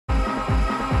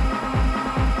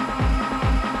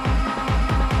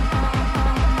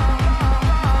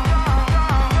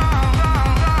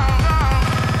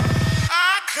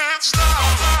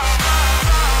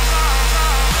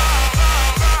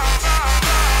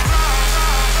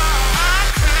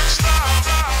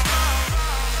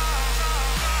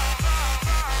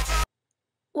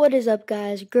What is up,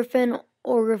 guys? Griffin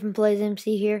or Griffin Plays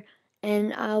MC here,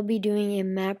 and I'll be doing a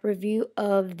map review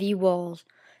of the walls.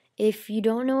 If you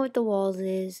don't know what the walls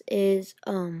is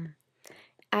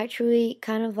actually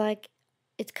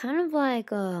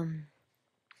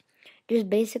just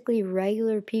basically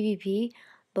regular PvP,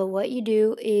 but what you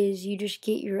do is you just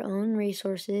get your own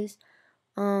resources.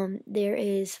 There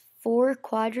is 4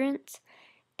 quadrants,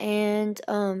 and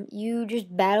you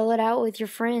just battle it out with your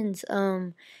friends.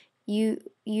 You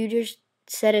just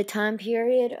set a time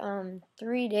period.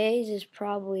 3 days is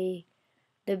probably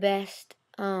the best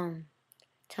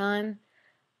time,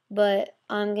 but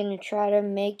I'm gonna try to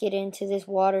make it into this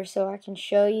water so I can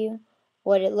show you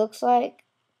what it looks like.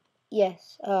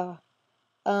 Yes, I'm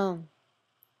gonna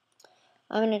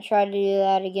try to do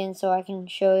that again so I can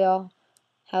show y'all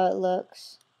how it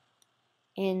looks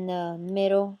in the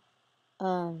middle.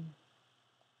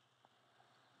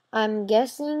 I'm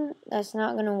guessing that's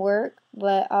not gonna work,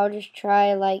 but I'll just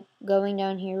try like going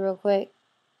down here real quick.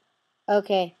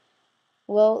 Okay,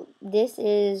 well, this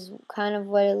is kind of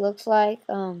what it looks like,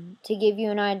 to give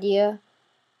you an idea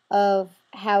of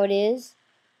how it is.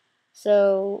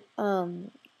 So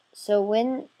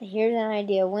here's an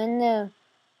idea. When the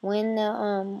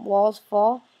walls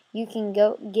fall, you can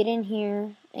go get in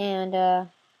here and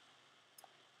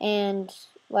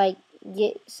like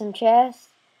get some chests.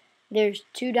 There's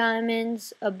 2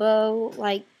 diamonds, a bow,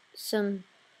 like some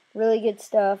really good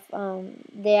stuff.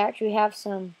 They actually have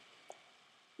some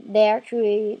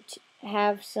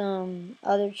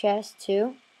other chests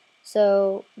too.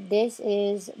 So this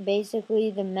is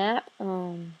basically the map.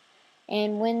 And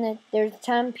when there's a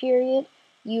time period,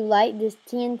 you light this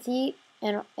TNT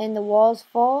and the walls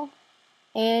fall,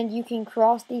 and you can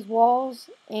cross these walls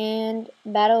and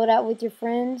battle it out with your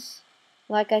friends.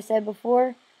 Like I said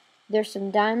before, there's some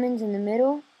diamonds in the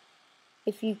middle.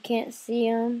 If you can't see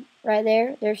them, right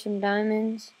there, there's some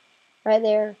diamonds right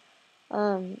there.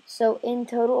 So in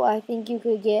total, I think you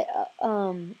could get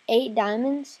 8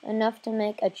 diamonds, enough to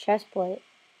make a chest plate.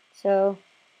 So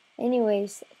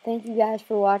anyways, thank you guys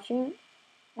for watching.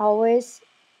 As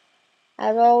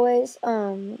always,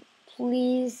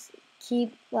 please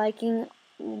keep liking,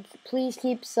 please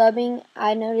keep subbing.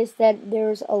 I noticed that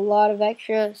there's a lot of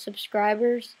extra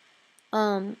subscribers.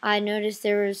 I noticed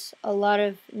there was a lot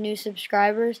of new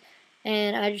subscribers,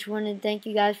 and I just wanted to thank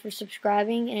you guys for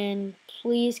subscribing, and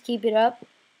please keep it up.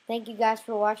 Thank you guys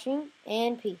for watching,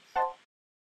 and peace.